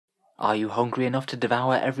Are you hungry enough to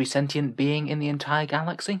devour every sentient being in the entire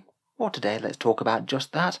galaxy? Well, today let's talk about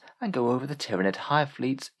just that and go over the Tyranid Hive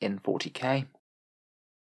fleets in 40k.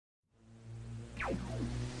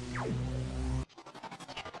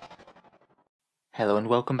 Hello and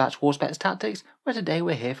welcome back to Auspex Tactics, where today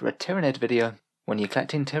we're here for a Tyranid video. When you're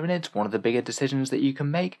collecting Tyranids, one of the bigger decisions that you can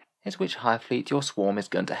make is which Hive fleet your swarm is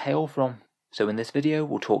going to hail from. So in this video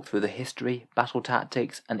we'll talk through the history, battle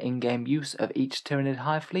tactics and in-game use of each Tyranid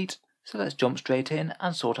Hive fleet. So let's jump straight in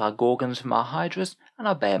and sort our Gorgons from our Hydras and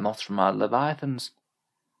our Behemoths from our Leviathans.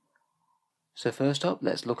 So first up,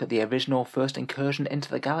 let's look at the original first incursion into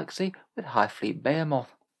the galaxy with Hive Fleet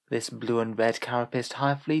Behemoth. This blue and red carapaced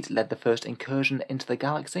Hive fleet led the first incursion into the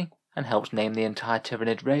galaxy and helped name the entire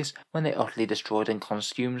Tyranid race when they utterly destroyed and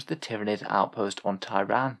consumed the Tyranid outpost on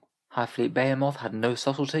Tyranid. Hive Fleet Behemoth had no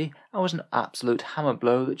subtlety and was an absolute hammer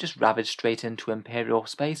blow that just ravaged straight into Imperial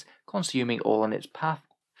space, consuming all in its path,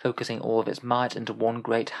 focusing all of its might into one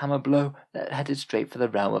great hammer blow that headed straight for the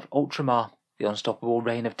realm of Ultramar. The unstoppable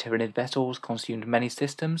rain of Tyranid vessels consumed many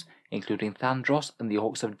systems, including Thandros and the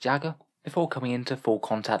Orcs of Jagger, before coming into full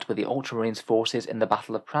contact with the Ultramarines forces in the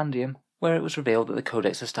Battle of Prandium, where it was revealed that the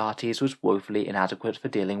Codex Astartes was woefully inadequate for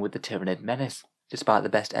dealing with the Tyranid menace. Despite the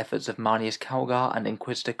best efforts of Marneus Calgar and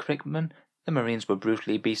Inquisitor Krickman, the Marines were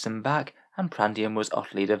brutally beaten back, and Prandium was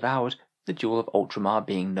utterly devoured, the Duel of Ultramar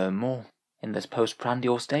being no more. In this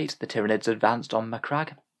post-Prandial state, the Tyranids advanced on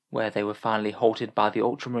Macragge, where they were finally halted by the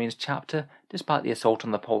Ultramarines chapter, despite the assault on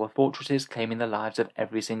the polar fortresses claiming the lives of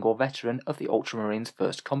every single veteran of the Ultramarines'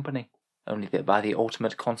 first company. Only that by the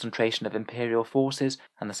ultimate concentration of Imperial forces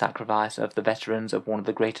and the sacrifice of the veterans of one of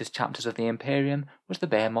the greatest chapters of the Imperium was the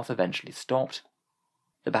Behemoth eventually stopped.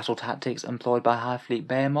 The battle tactics employed by Hive Fleet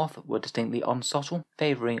Behemoth were distinctly unsubtle,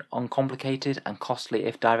 favouring uncomplicated and costly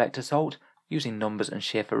if direct assault, using numbers and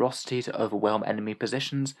sheer ferocity to overwhelm enemy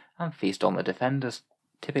positions and feast on the defenders.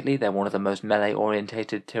 Typically, they're one of the most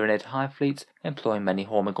melee-orientated Tyranid Hive fleets, employing many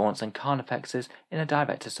Hormagaunts and Carnifexes in a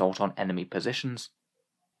direct assault on enemy positions.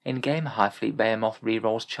 In-game, Hive Fleet Behemoth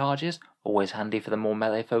rerolls charges, always handy for the more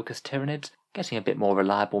melee-focused Tyranids. Getting a bit more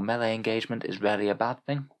reliable melee engagement is rarely a bad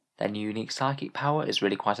thing. Their new unique psychic power is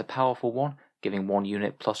really quite a powerful one, giving one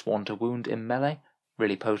unit +1 to wound in melee,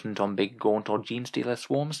 really potent on big Gaunt or Genestealer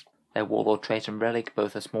swarms. Their Warlord trait and relic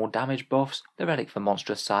both are small damage buffs, the relic for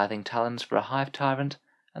monstrous scything talons for a Hive Tyrant,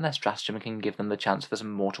 and their stratagem can give them the chance for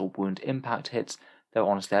some mortal wound impact hits, though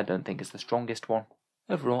honestly I don't think it's the strongest one.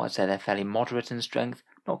 Overall, I'd say they're fairly moderate in strength,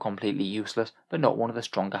 not completely useless, but not one of the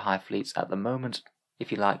stronger Hive fleets at the moment. If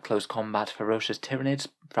you like close combat ferocious Tyranids,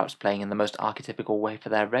 perhaps playing in the most archetypical way for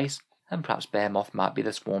their race, then perhaps Behemoth might be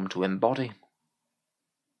the swarm to embody.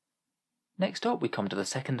 Next up, we come to the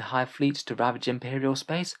second Hive fleet to ravage Imperial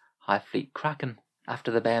space, Hive Fleet Kraken.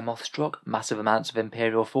 After the Behemoth struck, massive amounts of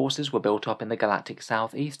Imperial forces were built up in the galactic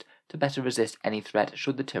southeast to better resist any threat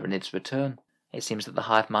should the Tyranids return. It seems that the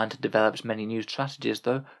Hive mind had developed many new strategies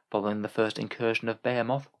though, following the first incursion of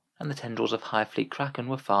Behemoth, and the tendrils of Hive Fleet Kraken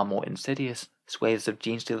were far more insidious. Swathes of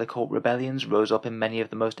Genestealer cult rebellions rose up in many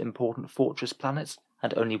of the most important fortress planets,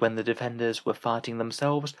 and only when the defenders were fighting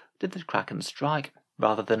themselves did the Kraken strike.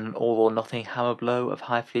 Rather than an all-or-nothing hammer blow of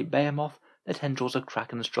Hive Fleet Behemoth, the tendrils of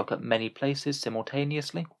Kraken struck at many places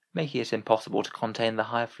simultaneously, making it impossible to contain the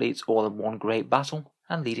Hive fleets all in one great battle,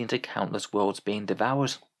 and leading to countless worlds being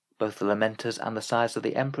devoured. Both the Lamenters and the sides of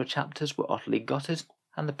the Emperor chapters were utterly gutted,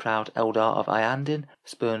 and the proud Eldar of Iandin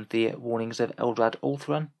spurned the warnings of Eldrad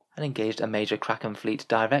Ulthuan and engaged a major Kraken fleet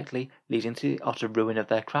directly, leading to the utter ruin of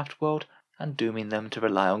their craft world and dooming them to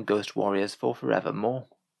rely on ghost warriors for forevermore.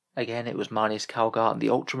 Again, it was Marneus Calgar and the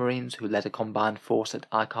Ultramarines who led a combined force at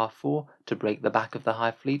Icar 4 to break the back of the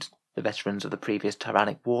Hive fleet, the veterans of the previous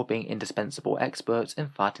Tyrannic War being indispensable experts in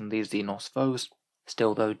fighting these Xenos foes.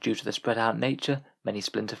 Still though, due to the spread out nature, many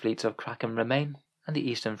splinter fleets of Kraken remain, and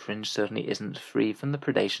the eastern fringe certainly isn't free from the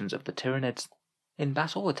predations of the Tyranids. In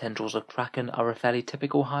battle, the tendrils of Kraken are a fairly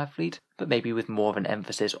typical Hive fleet, but maybe with more of an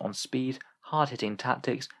emphasis on speed, hard-hitting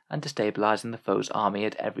tactics, and destabilizing the foe's army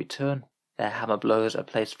at every turn. Their hammer blows are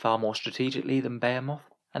placed far more strategically than Behemoth,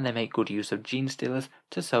 and they make good use of Genestealers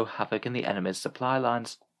to sow havoc in the enemy's supply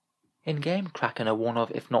lines. In-game, Kraken are one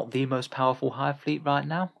of, if not the most powerful Hive fleet right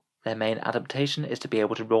now. Their main adaptation is to be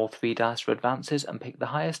able to roll 3 dice for advances and pick the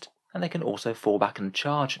highest, and they can also fall back and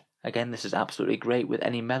charge. Again, this is absolutely great with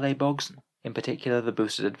any melee bugs. In particular, the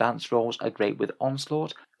boosted advance rolls are great with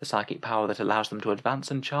Onslaught, the psychic power that allows them to advance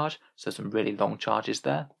and charge, so some really long charges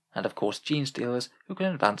there. And of course Genestealers, who can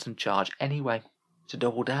advance and charge anyway. To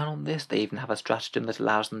double down on this, they even have a stratagem that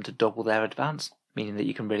allows them to double their advance, meaning that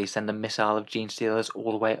you can really send a missile of Genestealers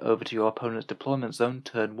all the way over to your opponent's deployment zone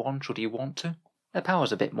turn 1 should you want to. Their power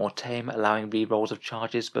is a bit more tame, allowing rerolls of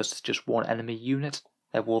charges versus just one enemy unit.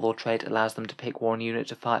 Their Warlord trait allows them to pick one unit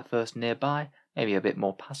to fight first nearby, maybe a bit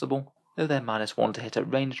more passable, though their -1 to hit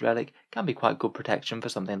at ranged relic can be quite good protection for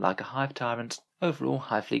something like a Hive Tyrant. Overall,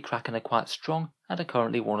 Hive Fleet Kraken are quite strong, and are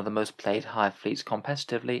currently one of the most played Hive fleets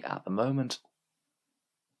competitively at the moment.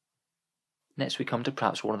 Next we come to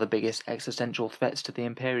perhaps one of the biggest existential threats to the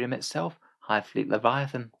Imperium itself, Hive Fleet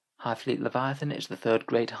Leviathan. Hive Fleet Leviathan is the third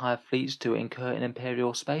great Hive fleet to incur in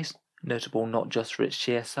Imperial space, notable not just for its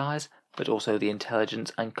sheer size, but also the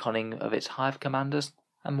intelligence and cunning of its Hive commanders,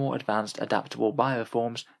 and more advanced adaptable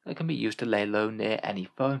bioforms that can be used to lay low near any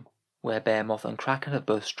foe. Where Behemoth and Kraken have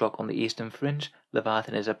both struck on the eastern fringe,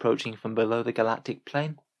 Leviathan is approaching from below the galactic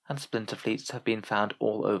plane, and splinter fleets have been found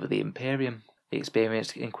all over the Imperium. The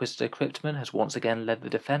experienced Inquisitor Cryptman has once again led the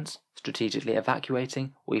defense, strategically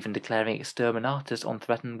evacuating or even declaring exterminatus on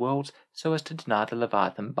threatened worlds so as to deny the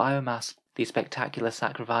Leviathan biomass. The spectacular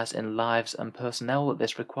sacrifice in lives and personnel that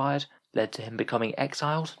this required led to him becoming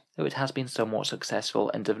exiled, though it has been somewhat successful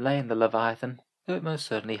in delaying the Leviathan, though it most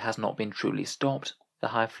certainly has not been truly stopped. The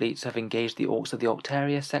Hive fleets have engaged the Orcs of the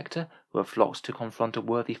Octaria sector, who have flocked to confront a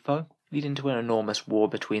worthy foe, leading to an enormous war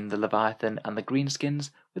between the Leviathan and the Greenskins,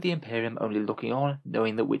 with the Imperium only looking on,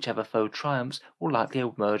 knowing that whichever foe triumphs will likely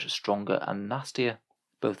emerge stronger and nastier.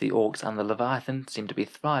 Both the Orcs and the Leviathan seem to be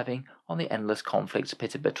thriving on the endless conflicts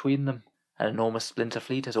pitted between them. An enormous splinter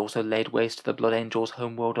fleet has also laid waste to the Blood Angels'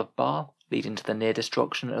 homeworld of Baal, leading to the near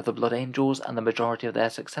destruction of the Blood Angels and the majority of their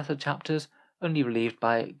successor chapters, only relieved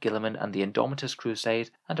by Guilliman and the Indomitus Crusade,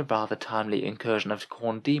 and a rather timely incursion of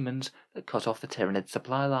Khorne demons that cut off the Tyranid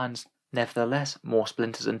supply lines. Nevertheless, more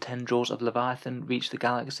splinters and tendrils of Leviathan reach the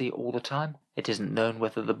galaxy all the time. It isn't known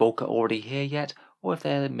whether the bulk are already here yet, or if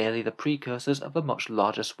they are merely the precursors of a much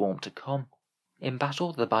larger swarm to come. In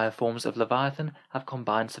battle, the bioforms of Leviathan have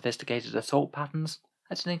combined sophisticated assault patterns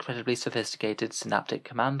and an incredibly sophisticated synaptic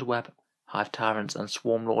command web. Hive Tyrants and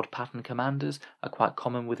Swarmlord pattern commanders are quite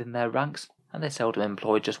common within their ranks, and they seldom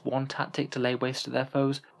employ just one tactic to lay waste to their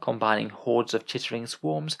foes, combining hordes of chittering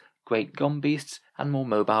swarms, great gun beasts, and more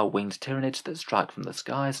mobile winged Tyranids that strike from the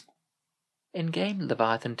skies. In-game,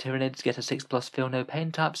 Leviathan Tyranids get a 6+ Feel No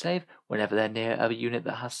Pain type save whenever they're near a unit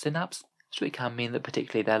that has Synapse, so it can mean that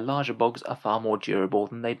particularly their larger bugs are far more durable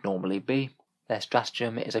than they'd normally be. Their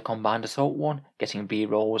stratagem is a combined assault one, getting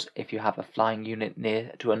B-rolls if you have a flying unit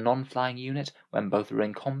near to a non-flying unit when both are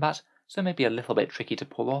in combat, so maybe a little bit tricky to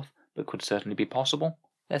pull off, but could certainly be possible.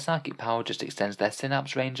 Their psychic power just extends their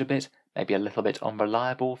synapse range a bit, maybe a little bit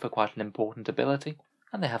unreliable for quite an important ability,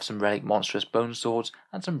 and they have some relic monstrous bone swords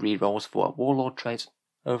and some rerolls for a warlord trait.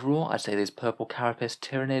 Overall, I'd say these purple carapace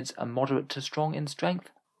Tyranids are moderate to strong in strength.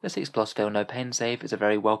 The 6+ Feel No Pain save is a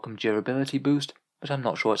very welcome durability boost, but I'm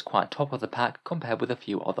not sure it's quite top of the pack compared with a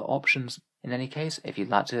few other options. In any case, if you'd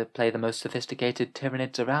like to play the most sophisticated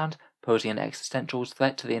Tyranids around, posing an existential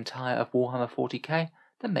threat to the entire of Warhammer 40k,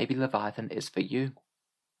 then maybe Leviathan is for you.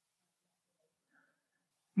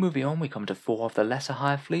 Moving on, we come to 4 of the lesser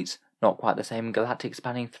Hive fleets, not quite the same galactic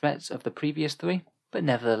spanning threats of the previous 3, but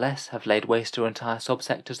nevertheless have laid waste to entire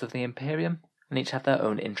subsectors of the Imperium, and each have their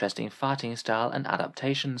own interesting fighting style and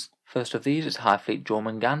adaptations. First of these is Hive Fleet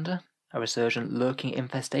Jormungandr, a resurgent lurking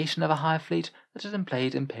infestation of a Hive fleet that has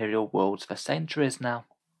played Imperial worlds for centuries now.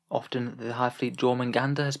 Often the Hive Fleet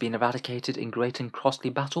Jormungandr has been eradicated in great and costly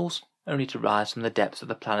battles, only to rise from the depths of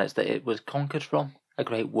the planets that it was conquered from, a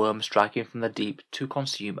great worm striking from the deep to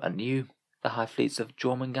consume anew. The Hive fleets of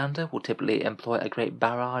Jormungandr will typically employ a great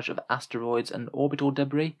barrage of asteroids and orbital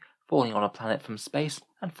debris falling on a planet from space,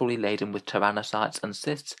 and fully laden with tyrannocytes and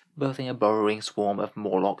cysts, birthing a burrowing swarm of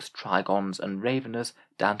Morlocks, Trigons, and Raveners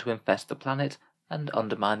down to infest the planet and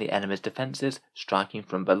undermine the enemy's defences, striking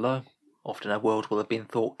from below. Often a world will have been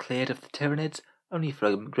thought cleared of the Tyranids, only for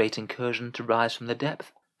a great incursion to rise from the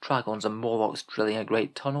depth, Trigons and Morlocks drilling a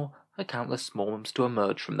great tunnel for countless swarms to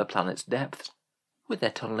emerge from the planet's depths. With their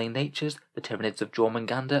tunnelling natures, the Tyranids of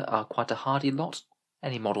Jormungandr are quite a hardy lot.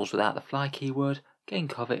 Any models without the fly keyword gain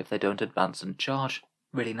cover if they don't advance and charge.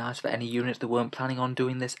 Really nice for any units that weren't planning on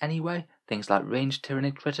doing this anyway, things like ranged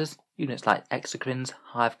Tyranid critters. Units like Exocrines,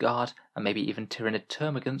 Hive Guard, and maybe even Tyranid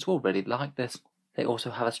Termagants will really like this. They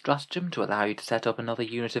also have a stratagem to allow you to set up another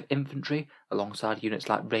unit of infantry alongside units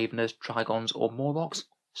like Raveners, Trigons, or Morlocks,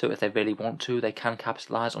 so if they really want to, they can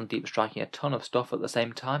capitalise on deep striking a ton of stuff at the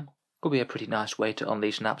same time. Could be a pretty nice way to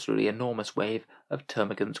unleash an absolutely enormous wave of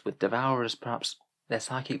Termagants with Devourers, perhaps. Their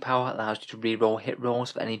psychic power allows you to reroll hit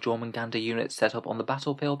rolls for any Jormungandr units set up on the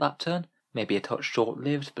battlefield that turn, maybe a touch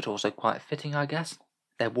short-lived, but also quite fitting, I guess.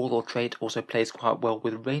 Their Warlord trait also plays quite well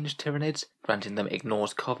with ranged Tyranids, granting them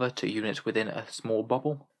ignores cover to units within a small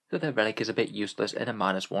bubble. though their relic is a bit useless in a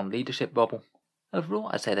 -1 leadership bubble. Overall,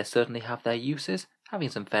 I'd say they certainly have their uses. Having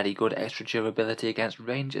some fairly good extra durability against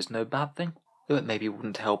range is no bad thing, though it maybe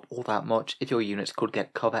wouldn't help all that much if your units could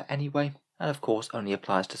get cover anyway, and of course only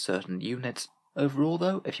applies to certain units. Overall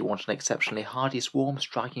though, if you want an exceptionally hardy swarm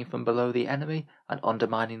striking from below the enemy and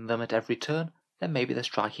undermining them at every turn, then maybe the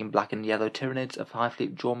striking black and yellow Tyranids of Hive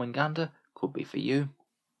Fleet Jormungandr could be for you.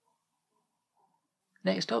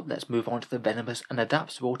 Next up, let's move on to the venomous and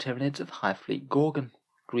adaptable Tyranids of Hive Fleet Gorgon.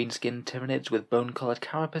 Green-skinned Tyranids with bone-coloured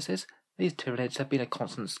carapaces, these Tyranids have been a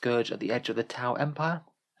constant scourge at the edge of the Tau Empire,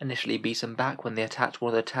 initially beaten back when they attacked one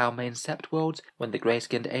of the Tau main sept worlds when the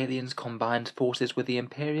grey-skinned aliens combined forces with the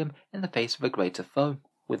Imperium in the face of a greater foe.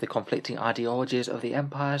 With the conflicting ideologies of the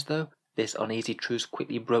empires though, this uneasy truce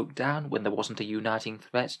quickly broke down when there wasn't a uniting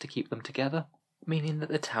threat to keep them together, meaning that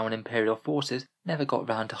the Tau and Imperial forces never got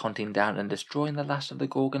round to hunting down and destroying the last of the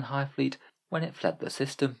Gorgon Hive Fleet when it fled the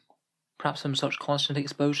system. Perhaps from such constant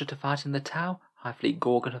exposure to fighting the Tau, Hive Fleet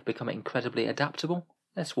Gorgon have become incredibly adaptable.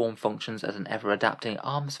 Their swarm functions as an ever-adapting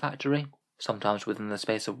arms factory, sometimes within the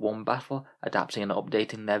space of one battle, adapting and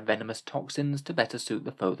updating their venomous toxins to better suit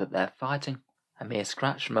the foe that they're fighting. A mere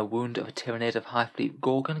scratch from a wound of a Tyranid of Hive Fleet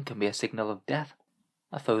Gorgon can be a signal of death,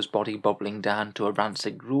 a foe's body bubbling down to a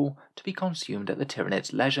rancid gruel to be consumed at the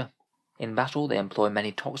Tyranid's leisure. In battle, they employ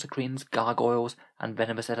many toxicrines, gargoyles, and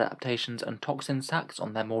venomous adaptations and toxin sacs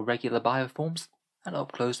on their more regular bioforms, and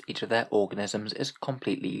up close each of their organisms is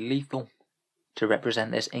completely lethal. To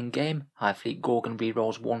represent this in-game, Hive Fleet Gorgon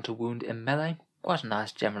rerolls 1 to wound in melee, quite a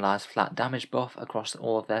nice generalised flat damage buff across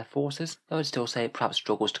all of their forces, though I'd still say it perhaps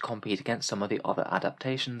struggles to compete against some of the other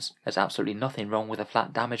adaptations. There's absolutely nothing wrong with a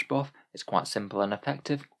flat damage buff, it's quite simple and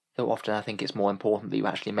effective, though often I think it's more important that you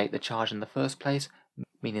actually make the charge in the first place,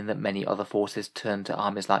 meaning that many other forces turn to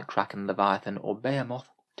armies like Kraken, Leviathan or Behemoth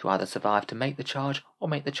to either survive to make the charge or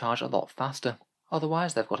make the charge a lot faster.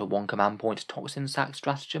 Otherwise, they've got a 1 command point toxin sac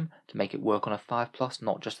stratagem to make it work on a 5+,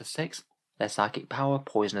 not just a 6. Their psychic power,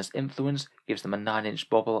 poisonous influence, gives them a 9-inch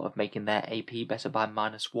bubble of making their AP better by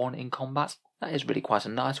 -1 in combat. That is really quite a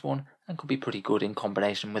nice one, and could be pretty good in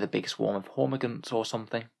combination with a big swarm of Jormungandrs or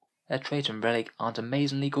something. Their trait and relic aren't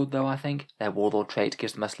amazingly good though, I think. Their warlord trait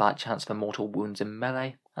gives them a slight chance for mortal wounds in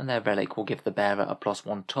melee, and their relic will give the bearer a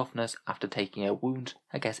 +1 toughness after taking a wound.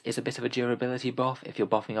 I guess it's a bit of a durability buff if you're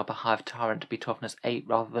buffing up a Hive Tyrant to be toughness 8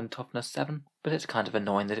 rather than toughness 7, but it's kind of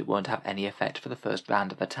annoying that it won't have any effect for the first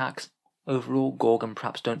round of attacks. Overall, Gorgon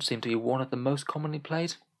perhaps don't seem to be one of the most commonly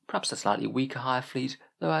played, perhaps a slightly weaker Hive Fleet,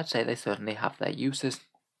 though I'd say they certainly have their uses.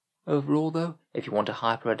 Overall though, if you want a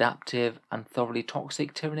hyper-adaptive and thoroughly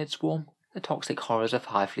toxic Tyranid swarm, the toxic horrors of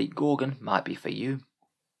Hive Fleet Gorgon might be for you.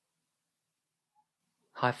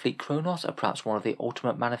 Hive Fleet Kronos are perhaps one of the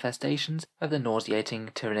ultimate manifestations of the nauseating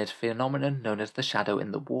Tyranid phenomenon known as the Shadow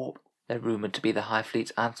in the Warp. They're rumoured to be the Hive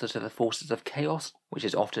Fleet's answer to the forces of chaos, which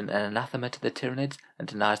is often an anathema to the Tyranids and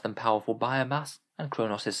denies them powerful biomass, and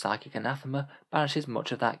Kronos' psychic anathema banishes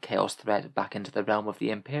much of that chaos threat back into the realm of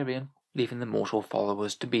the Empyrean, leaving the mortal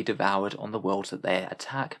followers to be devoured on the worlds that they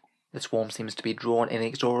attack. The swarm seems to be drawn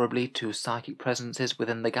inexorably to psychic presences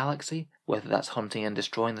within the galaxy, whether that's hunting and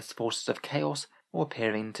destroying the forces of chaos, or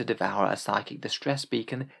appearing to devour a psychic distress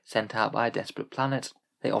beacon sent out by a desperate planet.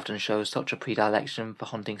 They often show such a predilection for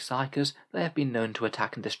hunting psychers that they have been known to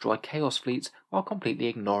attack and destroy chaos fleets while completely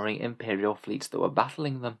ignoring Imperial fleets that were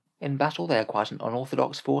battling them. In battle they are quite an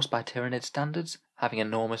unorthodox force by Tyranid standards, having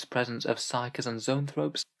enormous presence of psychers and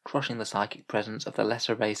zoanthropes, crushing the psychic presence of the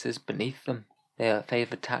lesser races beneath them. Their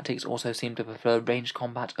favoured tactics also seem to prefer ranged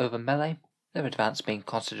combat over melee, their advance being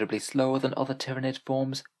considerably slower than other Tyranid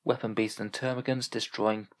forms, weapon beasts and termagants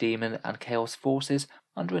destroying demon and chaos forces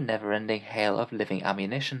under a never-ending hail of living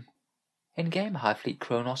ammunition. In-game, Hive Fleet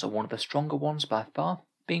Kronos are one of the stronger ones by far,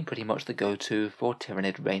 being pretty much the go-to for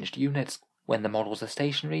Tyranid ranged units. When the models are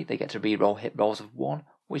stationary, they get to reroll hit rolls of 1,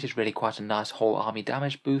 which is really quite a nice whole army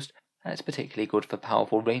damage boost, and it's particularly good for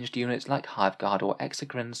powerful ranged units like Hive Guard or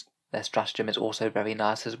Exocrines. Their stratagem is also very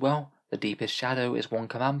nice as well. The deepest shadow is 1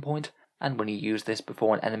 command point, and when you use this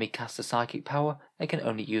before an enemy casts a psychic power, they can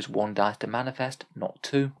only use 1 dice to manifest, not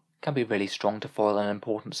 2. Can be really strong to foil an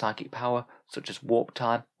important psychic power, such as Warp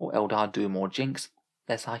Time or Eldar Doom or Jinx.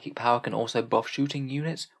 Their psychic power can also buff shooting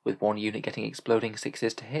units, with 1 unit getting exploding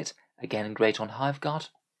 6s to hit, again great on Hive Guard.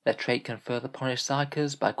 Their trait can further punish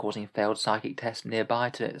psychers by causing failed psychic tests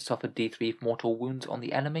nearby to suffer D3 mortal wounds on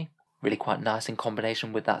the enemy, really quite nice in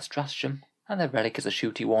combination with that stratagem, and their relic is a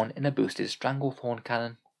shooty one in a boosted Stranglethorn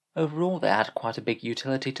cannon. Overall, they add quite a big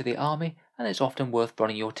utility to the army, and it's often worth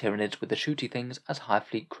running your Tyranids with the shooty things as Hive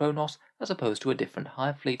Fleet Kronos as opposed to a different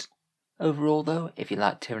Hive Fleet. Overall though, if you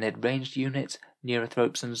like Tyranid ranged units,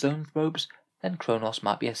 neothropes and zoanthropes, then Kronos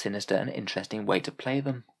might be a sinister and interesting way to play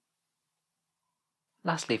them.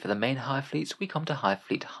 Lastly, for the main Hive fleets, we come to Hive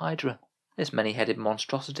Fleet Hydra. This many-headed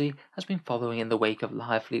monstrosity has been following in the wake of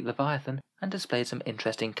Hive Fleet Leviathan and displayed some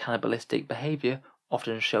interesting cannibalistic behaviour,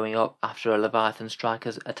 often showing up after a Leviathan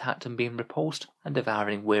striker's attacked and been repulsed, and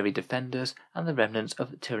devouring weary defenders and the remnants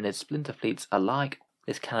of Tyranid splinter fleets alike.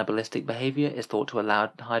 This cannibalistic behaviour is thought to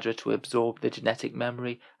allow Hydra to absorb the genetic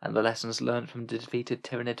memory and the lessons learned from defeated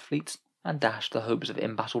Tyranid fleets, and dash the hopes of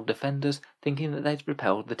embattled defenders, thinking that they'd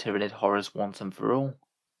repelled the Tyranid horrors once and for all.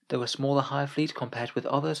 Though a smaller Hive fleet compared with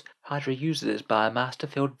others, Hydra uses its biomass to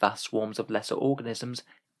field vast swarms of lesser organisms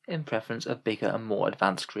in preference of bigger and more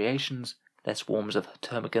advanced creations. Their swarms of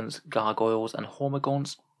termagants, gargoyles, and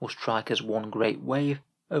hormagaunts will strike as one great wave,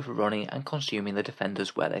 overrunning and consuming the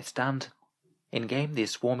defenders where they stand. In-game,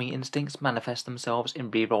 these swarming instincts manifest themselves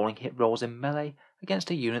in re-rolling hit rolls in melee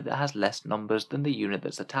against a unit that has less numbers than the unit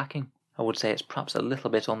that's attacking. I would say it's perhaps a little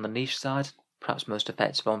bit on the niche side, perhaps most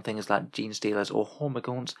effective on things like Gene Stealers or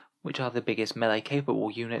Hormagaunts, which are the biggest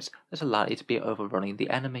melee-capable units that are likely to be overrunning the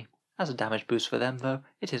enemy. As a damage boost for them though,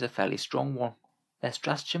 it is a fairly strong one. Their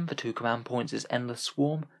stratagem for 2 command points is Endless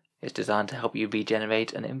Swarm. It's designed to help you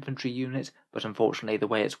regenerate an infantry unit, but unfortunately the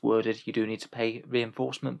way it's worded you do need to pay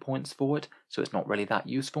reinforcement points for it, so it's not really that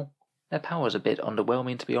useful. Their power is a bit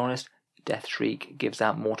underwhelming to be honest. Death Shriek gives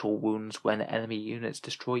out mortal wounds when enemy units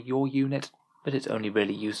destroy your unit, but it's only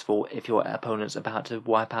really useful if your opponent's about to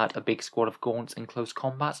wipe out a big squad of gaunts in close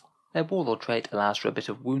combat. Their Warlord trait allows for a bit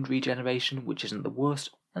of wound regeneration, which isn't the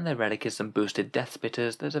worst, and their relic is some boosted Death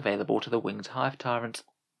Spitters that's available to the Winged Hive Tyrants.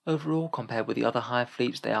 Overall, compared with the other Hive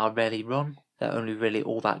fleets, they are rarely run. They're only really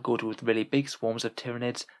all that good with really big swarms of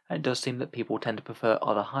Tyranids, and it does seem that people tend to prefer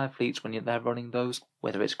other Hive fleets when they're running those,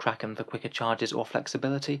 whether it's Kraken for quicker charges or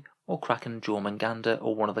flexibility, or Kraken, Jormungandr,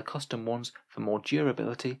 or one of the custom ones for more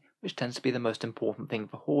durability, which tends to be the most important thing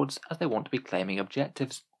for hordes as they want to be claiming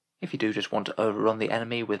objectives. If you do just want to overrun the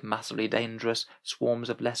enemy with massively dangerous swarms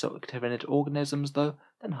of lesser Tyranid organisms though,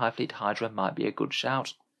 then Hive Fleet Hydra might be a good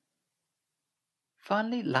shout.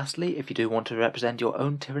 Lastly, if you do want to represent your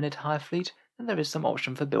own Tyranid Hive fleet, then there is some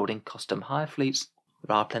option for building custom Hive fleets.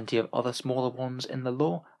 There are plenty of other smaller ones in the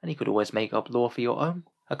lore, and you could always make up lore for your own.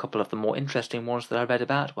 A couple of the more interesting ones that I read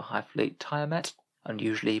about were Hive Fleet Tyranid,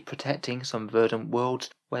 unusually protecting some verdant worlds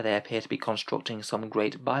where they appear to be constructing some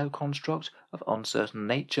great bioconstruct of uncertain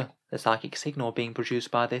nature. The psychic signal being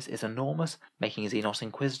produced by this is enormous, making Xenos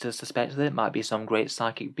Inquisitors suspect that it might be some great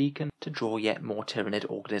psychic beacon to draw yet more Tyranid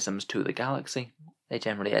organisms to the galaxy. They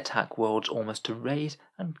generally attack worlds almost to raid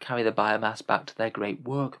and carry the biomass back to their great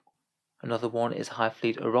work. Another one is Hive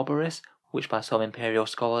Fleet Ouroboros, which by some Imperial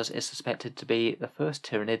scholars is suspected to be the first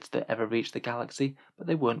Tyranids that ever reached the galaxy, but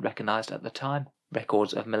they weren't recognised at the time.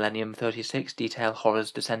 Records of Millennium 36 detail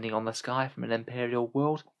horrors descending on the sky from an Imperial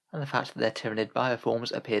world, and the fact that their Tyranid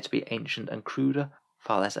bioforms appear to be ancient and cruder,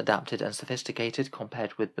 far less adapted and sophisticated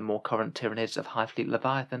compared with the more current Tyranids of Hive Fleet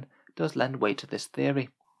Leviathan, does lend weight to this theory.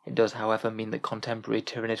 It does however mean that contemporary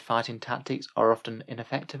Tyranid fighting tactics are often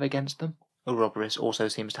ineffective against them. Ouroboros also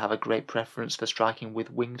seems to have a great preference for striking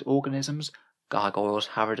with winged organisms, gargoyles,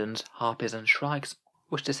 harridans, harpies and shrikes,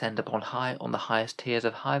 which descend upon high on the highest tiers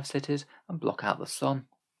of hive cities and block out the sun.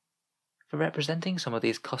 For representing some of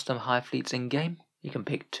these custom hive fleets in game, you can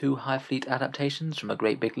pick 2 hive fleet adaptations from a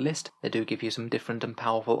great big list. They do give you some different and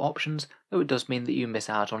powerful options, though it does mean that you miss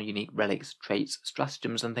out on unique relics, traits,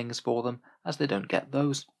 stratagems and things for them, as they don't get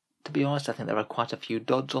those. To be honest, I think there are quite a few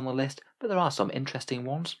duds on the list, but there are some interesting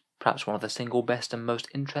ones. Perhaps one of the single best and most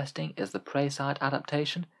interesting is the Prey Side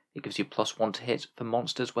adaptation. It gives you +1 to hit for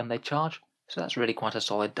monsters when they charge, so that's really quite a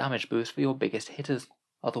solid damage boost for your biggest hitters.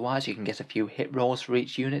 Otherwise, you can get a few hit rolls for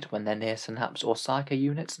each unit when they're near Synapse or Psyker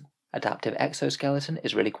units. Adaptive Exoskeleton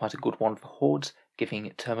is really quite a good one for hordes,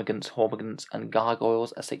 giving Termagants, Hormagaunts and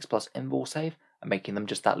Gargoyles a 6+ invul save, and making them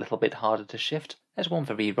just that little bit harder to shift. There's one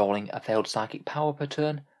for re-rolling a failed psychic power per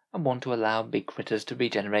turn, and one to allow big critters to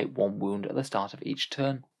regenerate 1 wound at the start of each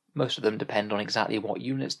turn. Most of them depend on exactly what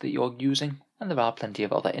units that you're using, and there are plenty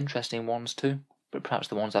of other interesting ones too, but perhaps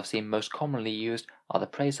the ones I've seen most commonly used are the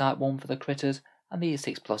Prey Site one for the critters, and the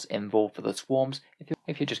 6+ invul for the swarms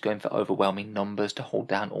if you're just going for overwhelming numbers to hold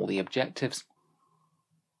down all the objectives.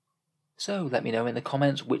 So let me know in the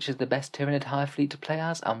comments which is the best Tyranid Hive fleet to play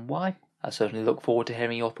as and why. I certainly look forward to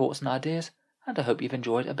hearing your thoughts and ideas, and I hope you've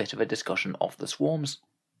enjoyed a bit of a discussion of the swarms.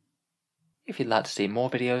 If you'd like to see more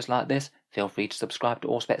videos like this, feel free to subscribe to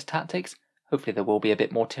Auspex Tactics. Hopefully there will be a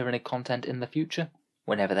bit more Tyranid content in the future.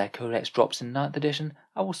 Whenever their codex drops in 9th edition,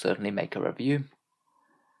 I will certainly make a review.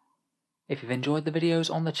 If you've enjoyed the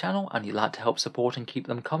videos on the channel and you'd like to help support and keep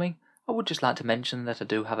them coming, I would just like to mention that I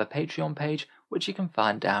do have a Patreon page which you can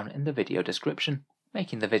find down in the video description.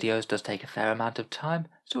 Making the videos does take a fair amount of time,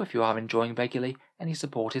 so if you are enjoying regularly, any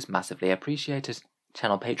support is massively appreciated.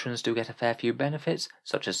 Channel patrons do get a fair few benefits,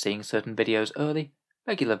 such as seeing certain videos early,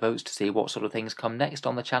 regular votes to see what sort of things come next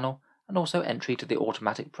on the channel, and also entry to the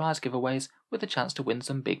automatic prize giveaways with a chance to win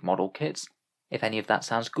some big model kits. If any of that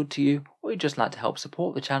sounds good to you, or you'd just like to help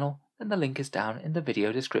support the channel, then the link is down in the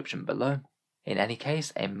video description below. In any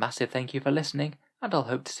case, a massive thank you for listening, and I'll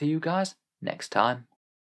hope to see you guys next time.